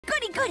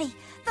goody!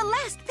 The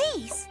last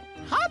piece!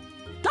 Hot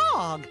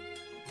dog!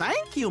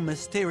 Thank you,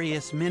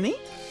 Mysterious Minnie.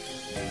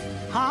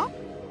 Huh?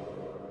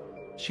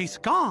 She's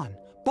gone.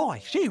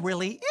 Boy, she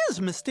really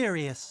is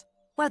mysterious.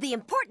 Well, the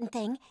important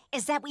thing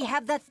is that we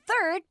have the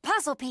third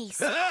puzzle piece.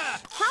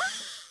 Huh?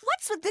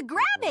 What's with the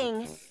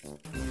grabbing?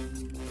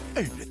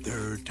 And the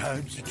third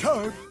time's the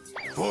charm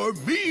for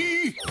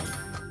me.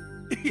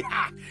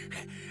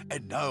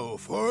 And now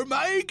for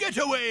my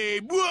getaway.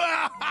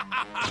 Whoa.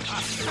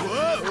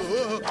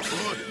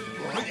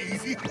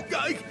 Easy.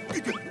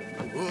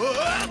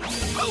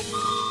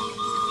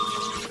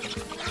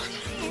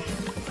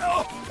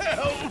 Oh,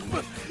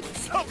 help!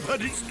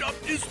 Somebody stop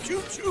this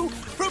choo-choo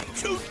from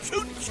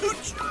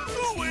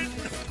choo-choo-choo-chooing!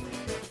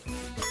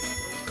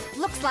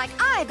 Looks like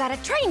I got a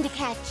train to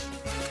catch.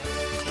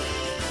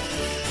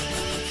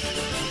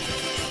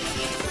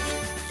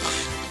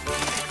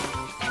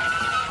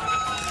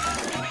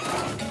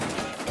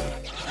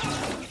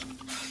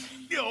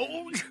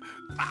 Oh,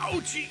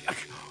 ouchie!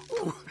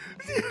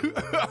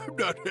 I'm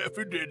not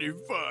having any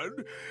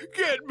fun.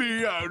 Get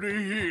me out of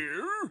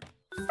here.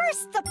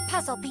 First, the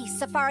puzzle piece,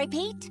 Safari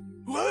Pete.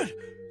 What?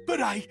 But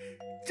I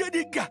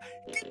didn't get...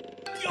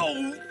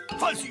 Oh,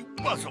 fuzzy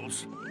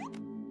puzzles.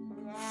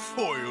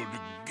 Foiled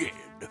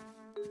again.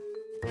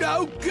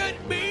 Now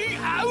get me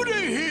out of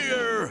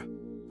here!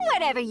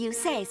 Whatever you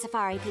say,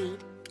 Safari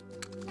Pete.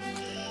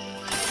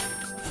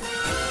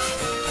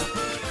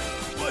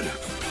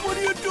 What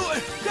are you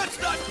doing? That's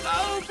not...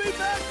 I'll be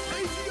back,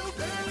 Daisy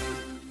O'Dare!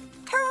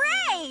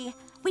 Hooray!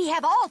 We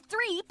have all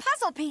three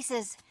puzzle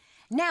pieces.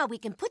 Now we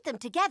can put them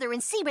together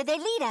and see where they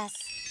lead us.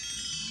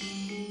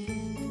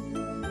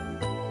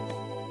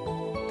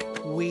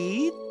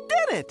 We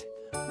did it!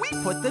 We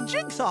put the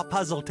jigsaw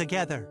puzzle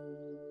together.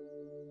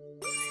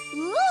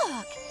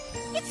 Look!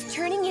 It's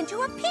turning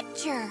into a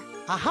picture.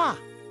 Aha!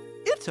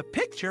 It's a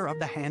picture of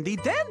the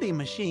handy-dandy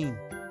machine.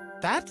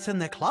 That's in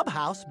the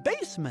clubhouse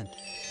basement.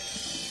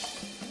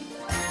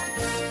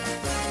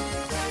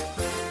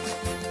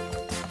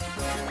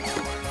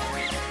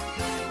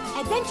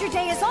 Adventure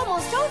Day is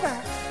almost over,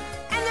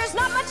 and there's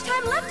not much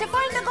time left to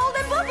find the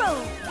golden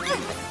boo-boo.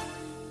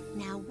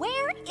 Now,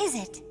 where is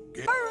it?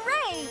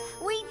 Hooray!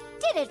 We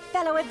did it,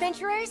 fellow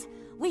adventurers!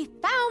 We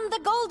found the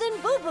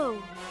golden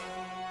boo-boo!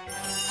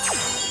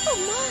 Oh,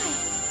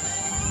 my!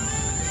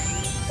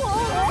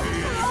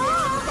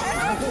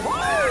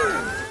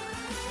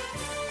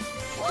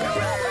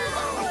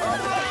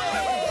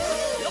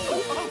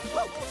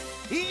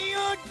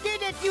 You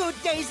did it, you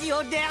Daisy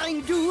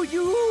O'Daring, do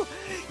you?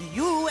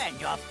 You and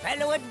your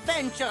fellow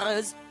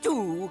adventurers,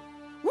 too.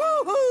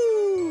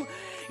 Woohoo!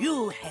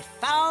 You have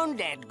found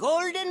that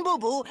golden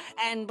boo-boo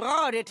and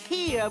brought it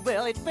here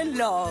where it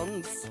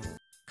belongs.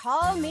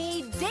 Call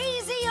me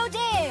Daisy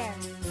O'Dare.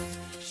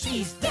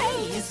 She's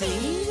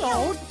Daisy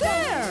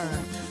O'Dare.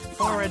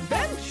 For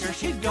adventure,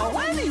 she'd go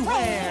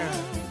anywhere.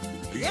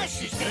 Yes,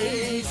 she's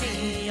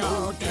Daisy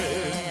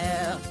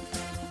O'Dare.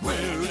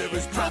 Where there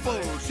is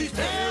trouble, she's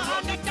there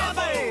on the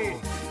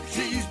double.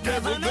 She's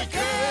never the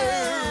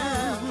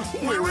care.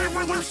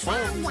 Wherever there's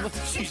fun,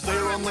 she's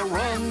there on the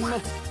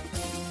run.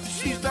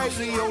 She's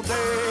Daisy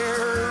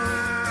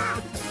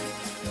O'Dare.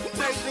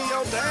 Daisy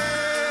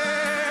O'Dare.